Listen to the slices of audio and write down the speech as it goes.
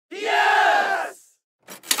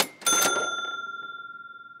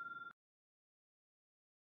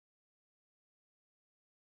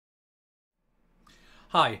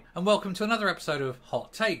Hi, and welcome to another episode of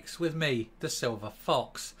Hot Takes with me, the Silver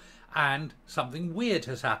Fox. And something weird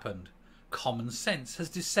has happened. Common sense has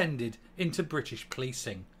descended into British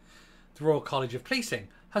policing. The Royal College of Policing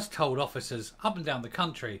has told officers up and down the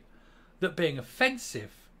country that being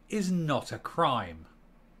offensive is not a crime.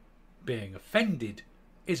 Being offended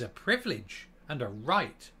is a privilege and a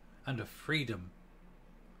right and a freedom.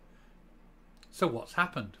 So what's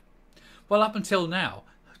happened? Well, up until now,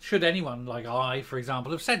 should anyone, like I, for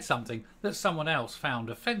example, have said something that someone else found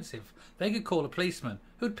offensive, they could call a policeman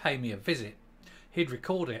who'd pay me a visit. He'd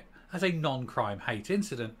record it as a non-crime hate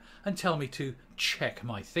incident and tell me to check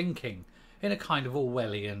my thinking in a kind of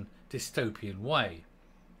Orwellian dystopian way.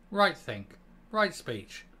 Right think, right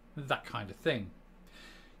speech, that kind of thing.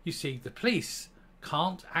 You see, the police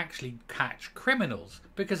can't actually catch criminals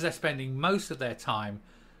because they're spending most of their time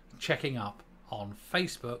checking up on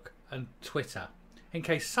Facebook and Twitter in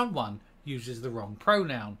case someone uses the wrong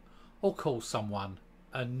pronoun or calls someone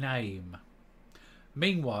a name.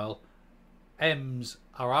 Meanwhile, M's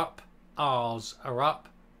are up, R's are up,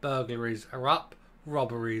 burglaries are up,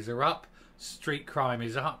 robberies are up, street crime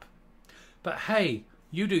is up. But hey,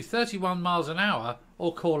 you do 31 miles an hour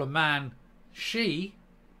or call a man she,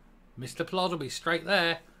 Mr. Plod will be straight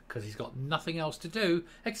there because he's got nothing else to do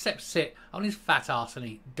except sit on his fat arse and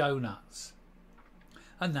eat donuts.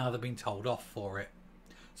 And now they've been told off for it.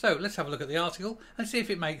 So let's have a look at the article and see if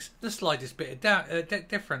it makes the slightest bit of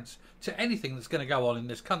difference to anything that's going to go on in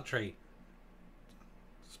this country.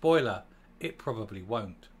 Spoiler, it probably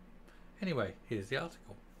won't. Anyway, here's the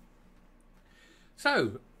article.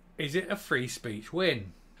 So, is it a free speech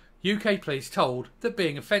win? UK police told that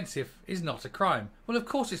being offensive is not a crime. Well, of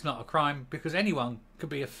course it's not a crime because anyone could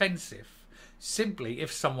be offensive simply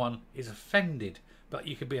if someone is offended. But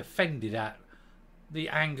you could be offended at the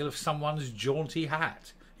angle of someone's jaunty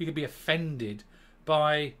hat. You could be offended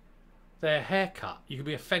by their haircut. You could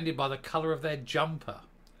be offended by the colour of their jumper.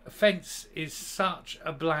 Offence is such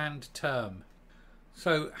a bland term.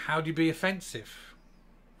 So how do you be offensive?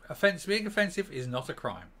 Being offensive is not a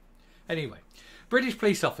crime. Anyway, British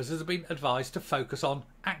police officers have been advised to focus on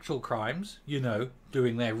actual crimes,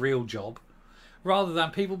 doing their real job, rather than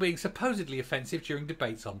people being supposedly offensive during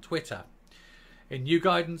debates on Twitter. In new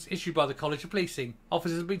guidance issued by the College of Policing,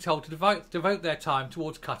 officers have been told to devote their time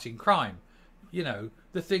towards cutting crime.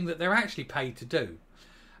 The thing that they're actually paid to do.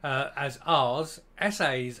 As R's,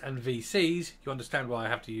 SAs and VCs, you understand why I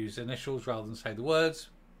have to use initials rather than say the words.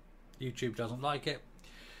 YouTube doesn't like it.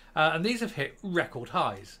 And these have hit record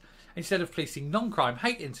highs. Instead of policing non-crime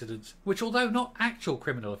hate incidents, which although not actual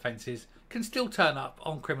criminal offences, can still turn up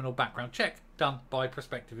on criminal background check done by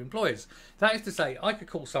prospective employers. That is to say, I could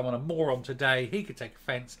call someone a moron today, he could take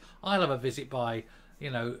offence, I'll have a visit by,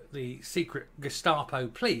 the secret Gestapo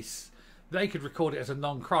police. They could record it as a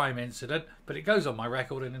non-crime incident, but it goes on my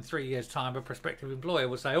record, and in 3 years' time a prospective employer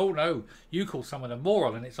will say, oh no, you call someone a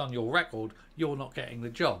moron and it's on your record, you're not getting the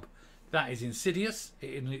job. That is insidious,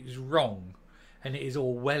 it is wrong, and it is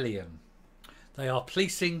Orwellian. They are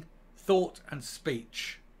policing thought and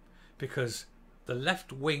speech because the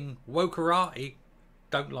left-wing wokerati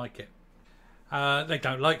don't like it. They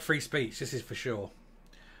don't like free speech, this is for sure.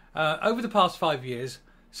 Over the past 5 years,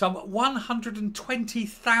 some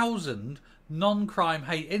 120,000 non-crime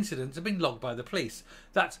hate incidents have been logged by the police.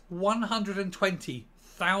 That's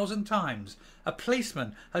 120,000 times a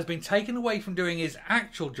policeman has been taken away from doing his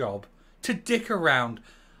actual job to dick around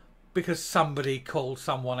because somebody called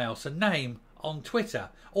someone else a name on Twitter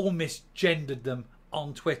or misgendered them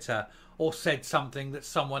on Twitter or said something that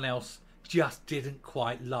someone else just didn't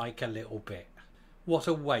quite like a little bit. What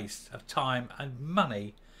a waste of time and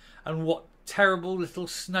money, and what terrible little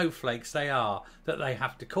snowflakes they are that they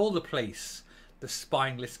have to call the police the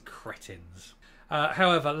spineless cretins.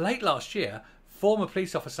 However, late last year, former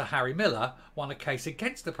police officer Harry Miller won a case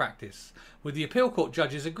against the practice, with the appeal court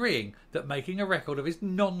judges agreeing that making a record of his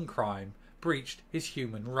non-crime breached his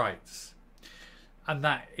human rights. And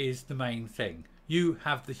that is the main thing. You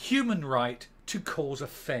have the human right to cause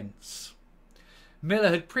offence. Miller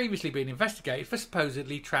had previously been investigated for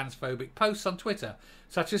supposedly transphobic posts on Twitter,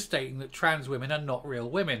 such as stating that trans women are not real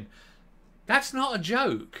women. That's not a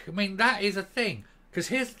joke. I mean, that is a thing. Because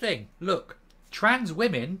here's the thing. Look, trans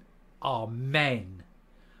women are men.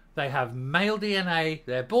 They have male DNA,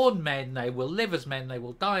 they're born men, they will live as men, they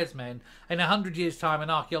will die as men. In 100 years' time, an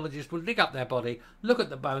archaeologist will dig up their body, look at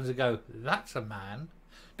the bones and go, that's a man.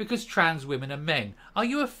 Because trans women are men. Are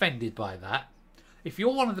you offended by that? If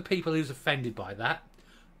you're one of the people who's offended by that,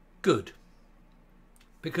 good.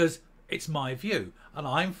 Because it's my view, and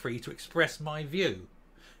I'm free to express my view.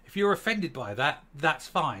 If you're offended by that, that's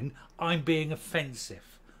fine. I'm being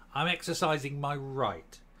offensive. I'm exercising my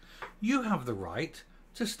right. You have the right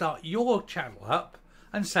to start your channel up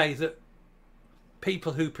and say that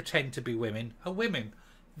people who pretend to be women are women.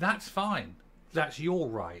 That's fine. That's your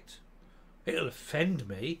right. It'll offend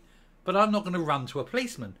me, but I'm not going to run to a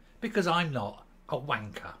policeman because I'm not a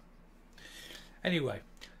wanker. Anyway,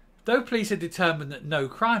 though police had determined that no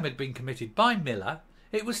crime had been committed by Miller,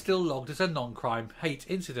 it was still logged as a non-crime hate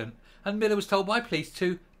incident, and Miller was told by police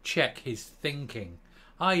to check his thinking,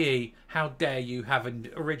 i.e. how dare you have an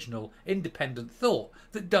original, independent thought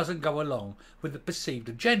that doesn't go along with the perceived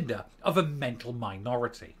agenda of a mental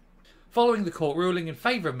minority. Following the court ruling in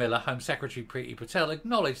favour of Miller, Home Secretary Priti Patel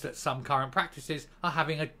acknowledged that some current practices are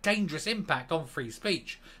having a dangerous impact on free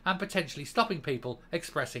speech and potentially stopping people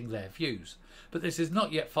expressing their views. But this has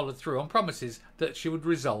not yet followed through on promises that she would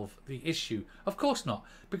resolve the issue. Of course not,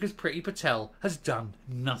 because Priti Patel has done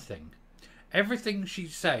nothing. Everything she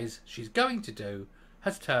says she's going to do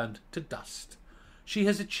has turned to dust. She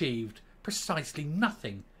has achieved precisely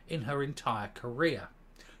nothing in her entire career.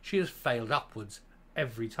 She has failed upwards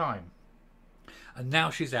every time. And now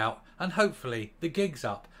she's out, and hopefully the gig's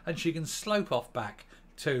up and she can slope off back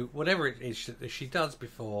to whatever it is that she does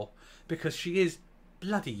before, because she is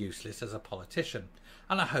bloody useless as a politician.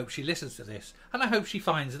 And I hope she listens to this, and I hope she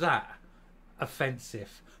finds that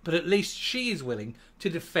offensive. But at least she is willing to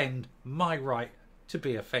defend my right to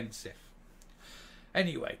be offensive.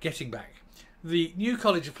 Anyway, getting back. The new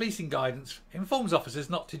College of Policing guidance informs officers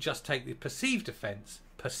not to just take the perceived offence,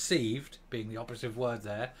 perceived being the operative word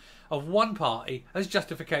there, of one party as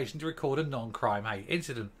justification to record a non-crime hate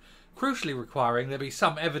incident, crucially requiring there be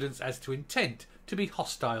some evidence as to intent to be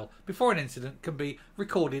hostile before an incident can be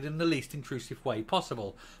recorded in the least intrusive way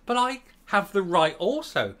possible. But I have the right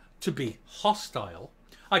also to be hostile.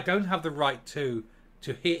 I don't have the right to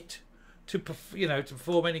hit, to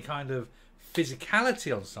perform any kind of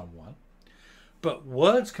physicality on someone. But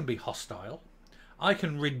words can be hostile. I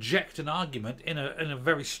can reject an argument in a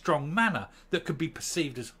very strong manner that could be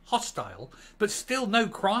perceived as hostile, but still no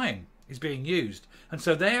crime is being used. And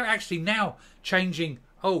so they're actually now changing,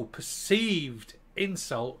 perceived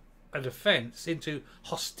insult and offence into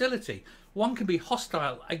hostility. One can be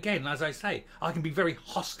hostile, again, as I say, I can be very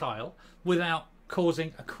hostile without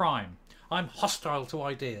causing a crime. I'm hostile to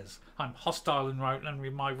ideas. I'm hostile in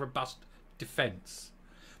my robust defence.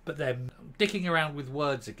 But they're dicking around with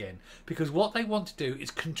words again, because what they want to do is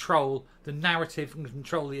control the narrative and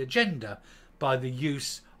control the agenda by the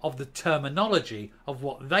use of the terminology of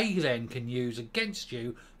what they then can use against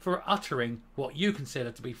you for uttering what you consider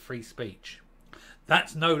to be free speech.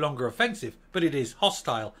 That's no longer offensive, but it is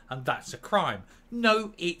hostile, and that's a crime.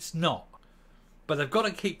 No, it's not. But they've got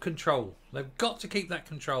to keep control. They've got to keep that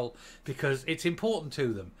control because it's important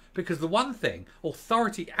to them. Because the one thing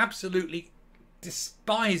authority absolutely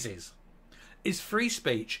despises is free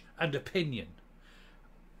speech and opinion.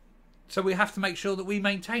 So we have to make sure that we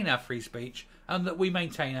maintain our free speech and that we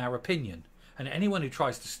maintain our opinion. And anyone who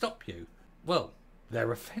tries to stop you, well,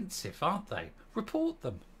 they're offensive, aren't they? Report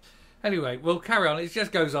them. Anyway, we'll carry on. It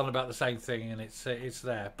just goes on about the same thing, and it's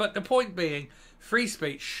there. But the point being, free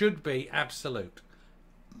speech should be absolute.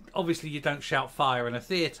 Obviously, you don't shout fire in a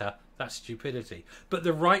theatre. That's stupidity. But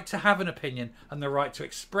the right to have an opinion and the right to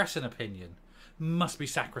express an opinion must be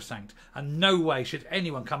sacrosanct, and no way should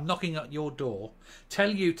anyone come knocking at your door, tell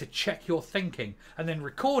you to check your thinking, and then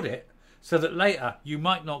record it so that later you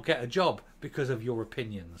might not get a job because of your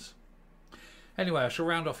opinions. Anyway, I shall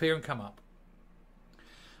round off here and come up.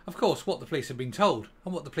 Of course, what the police have been told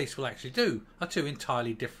and what the police will actually do are two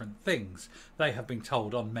entirely different things. They have been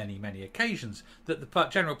told on many, many occasions that the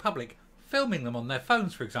general public, filming them on their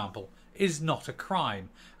phones, for example, is not a crime,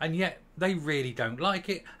 and yet they really don't like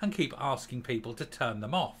it and keep asking people to turn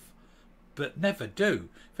them off. But never do.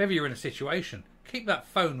 If ever you're in a situation, keep that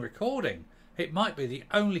phone recording. It might be the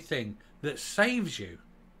only thing that saves you.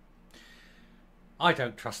 I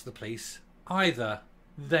don't trust the police either.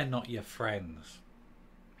 They're not your friends.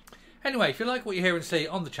 Anyway, if you like what you hear and see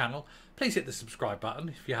on the channel, please hit the subscribe button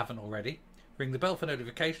if you haven't already. Ring the bell for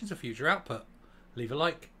notifications of future output. Leave a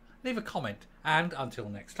like, leave a comment, and until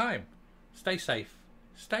next time, stay safe,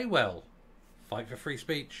 stay well, fight for free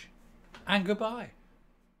speech, and goodbye.